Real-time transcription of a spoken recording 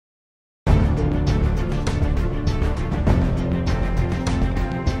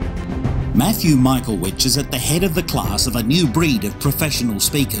Matthew Michalewicz is at the head of the class of a new breed of professional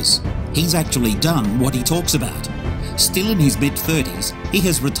speakers. He's actually done what he talks about. Still in his mid-30s, he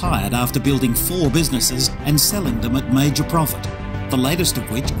has retired after building 4 businesses and selling them at major profit, the latest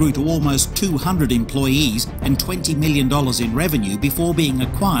of which grew to almost 200 employees and $20 million in revenue before being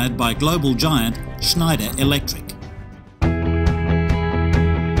acquired by global giant Schneider Electric.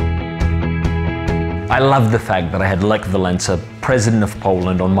 I love the fact that I had Lech Walesa, president of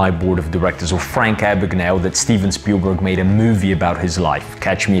Poland, on my board of directors, or Frank Abagnale, that Steven Spielberg made a movie about his life,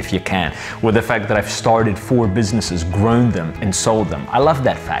 Catch Me If You Can, or the fact that I've started 4 businesses, grown them and sold them. I love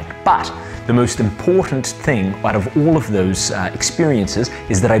that fact. But the most important thing out of all of those experiences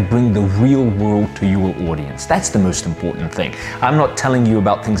is that I bring the real world to your audience. That's the most important thing. I'm not telling you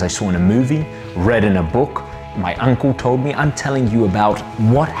about things I saw in a movie, read in a book, my uncle told me. I'm telling you about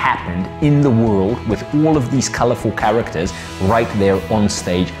what happened in the world with all of these colorful characters right there on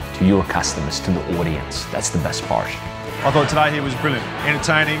stage to your customers, to the audience. That's the best part. I thought today he was brilliant,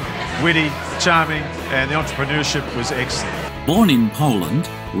 entertaining, witty, charming, and the entrepreneurship was excellent. Born in Poland,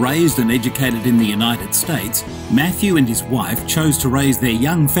 raised and educated in the United States, Matthew and his wife chose to raise their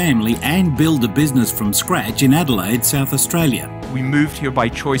young family and build a business from scratch in Adelaide, South Australia. We moved here by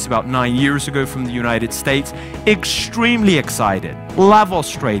choice about 9 years ago from the United States. Extremely excited. Love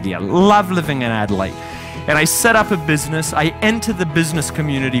Australia. Love living in Adelaide. And I set up a business. I enter the business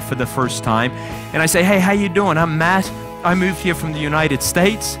community for the first time. And I say, hey, how you doing? I'm Matt. I moved here from the United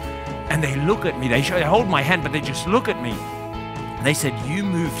States. And they look at me. They hold my hand, but they just look at me. And they said, you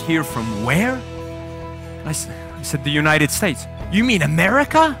moved here from where? And I said, the United States. You mean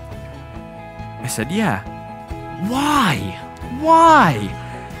America? I said, yeah. Why? Why?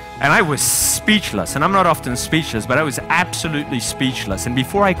 And I was speechless, and I'm not often speechless, but I was absolutely speechless. And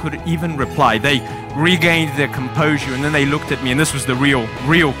before I could even reply, they regained their composure, and then they looked at me, and this was the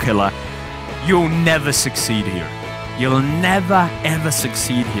real killer. You'll never succeed here. You'll never, ever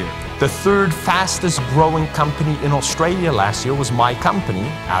succeed here. The 3rd fastest growing company in Australia last year was my company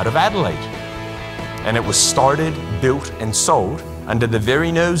out of Adelaide. And it was started, built, and sold under the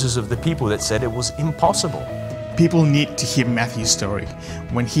very noses of the people that said it was impossible. People need to hear Matthew's story.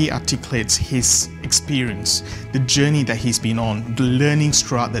 When he articulates his experience, the journey that he's been on, the learnings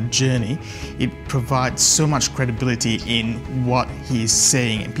throughout that journey, it provides so much credibility in what he is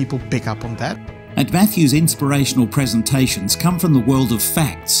saying, and people pick up on that. And Matthew's inspirational presentations come from the world of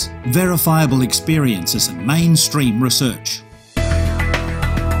facts, verifiable experiences and mainstream research.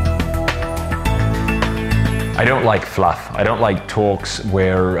 I don't like fluff. I don't like talks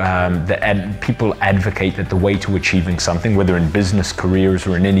where people advocate that the way to achieving something, whether in business, careers,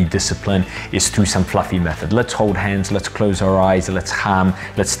 or in any discipline, is through some fluffy method. Let's hold hands, let's close our eyes, let's hum,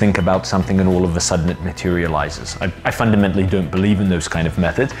 let's think about something, and all of a sudden it materializes. I fundamentally don't believe in those kind of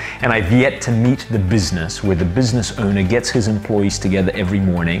methods, and I've yet to meet the business where the business owner gets his employees together every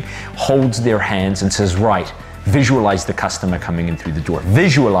morning, holds their hands and says, right, visualize the customer coming in through the door.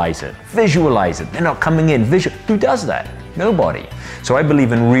 Visualize it. Visualize it. They're not coming in. Who does that? Nobody. So I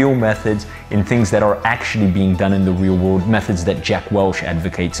believe in real methods, in things that are actually being done in the real world, methods that Jack Welch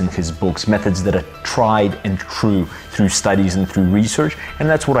advocates in his books, methods that are tried and true through studies and through research, and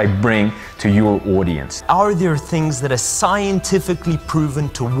that's what I bring to your audience. Are there things that are scientifically proven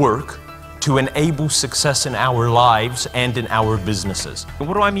to work to enable success in our lives and in our businesses?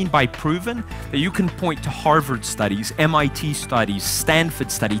 What do I mean by proven? That you can point to Harvard studies, MIT studies, Stanford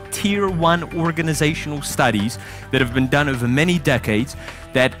studies, Tier 1 organizational studies that have been done over many decades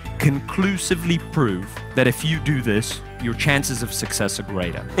that conclusively prove that if you do this, your chances of success are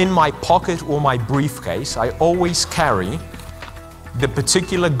greater. In my pocket or my briefcase, I always carry the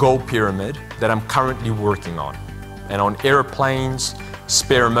particular goal pyramid that I'm currently working on. And on airplanes,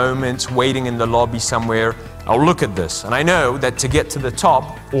 spare moments, waiting in the lobby somewhere, I'll look at this. And I know that to get to the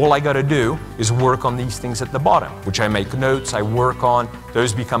top, all I got to do is work on these things at the bottom, which I make notes, I work on.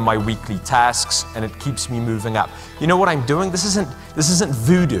 Those become my weekly tasks, and it keeps me moving up. You know what I'm doing? This isn't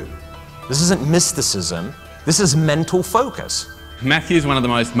voodoo. This isn't mysticism. This is mental focus. Matthew is one of the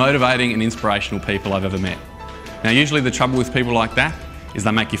most motivating and inspirational people I've ever met. Now, usually the trouble with people like that is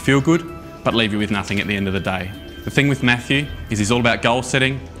they make you feel good, but leave you with nothing at the end of the day. The thing with Matthew is he's all about goal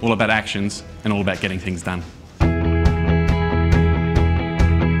setting, all about actions, and all about getting things done.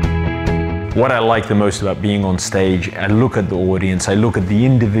 What I like the most about being on stage, I look at the audience, I look at the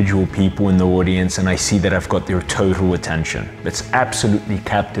individual people in the audience, and I see that I've got their total attention. It's absolutely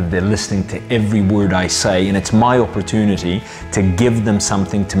captive. They're listening to every word I say, and it's my opportunity to give them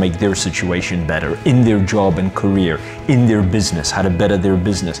something to make their situation better in their job and career, in their business, how to better their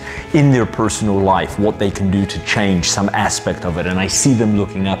business, in their personal life, what they can do to change some aspect of it. And I see them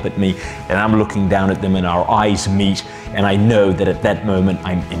looking up at me, and I'm looking down at them, and our eyes meet, and I know that at that moment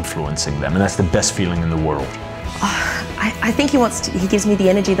I'm influencing them. And that's the best feeling in the world. I think he gives me the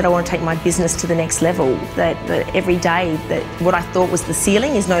energy that I want to take my business to the next level. That every day, that what I thought was the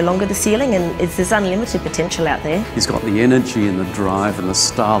ceiling is no longer the ceiling, and there's unlimited potential out there. He's got the energy and the drive and the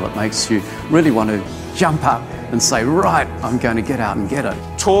style that makes you really want to jump up and say, right, I'm going to get out and get it.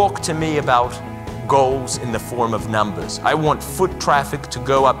 Talk to me about goals in the form of numbers. I want foot traffic to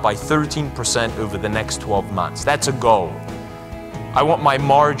go up by 13% over the next 12 months. That's a goal. I want my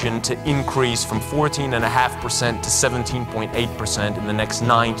margin to increase from 14.5% to 17.8% in the next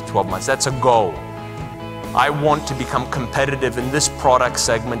 9 to 12 months. That's a goal. I want to become competitive in this product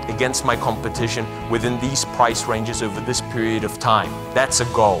segment against my competition within these price ranges over this period of time. That's a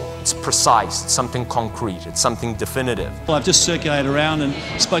goal. It's precise, it's something concrete, it's something definitive. Well, I've just circulated around and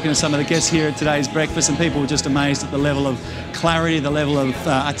spoken to some of the guests here at today's breakfast, and people were just amazed at the level of clarity, the level of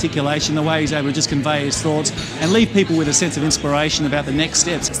articulation, the way he's able to just convey his thoughts and leave people with a sense of inspiration about the next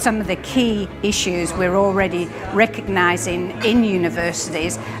steps. Some of the key issues we're already recognising in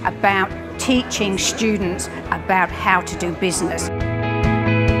universities about teaching students about how to do business.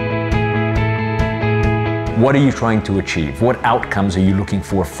 What are you trying to achieve? What outcomes are you looking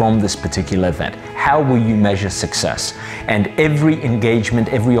for from this particular event? How will you measure success? And every engagement,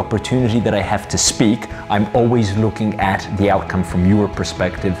 every opportunity that I have to speak, I'm always looking at the outcome from your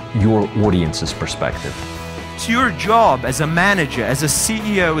perspective, your audience's perspective. It's your job as a manager, as a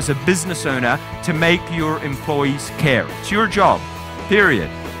CEO, as a business owner to make your employees care. It's your job, period.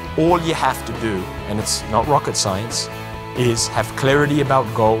 All you have to do, and it's not rocket science, is have clarity about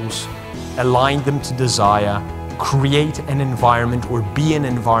goals, align them to desire, create an environment or be an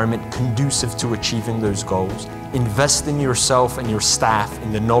environment conducive to achieving those goals, invest in yourself and your staff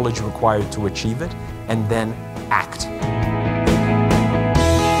in the knowledge required to achieve it, and then act.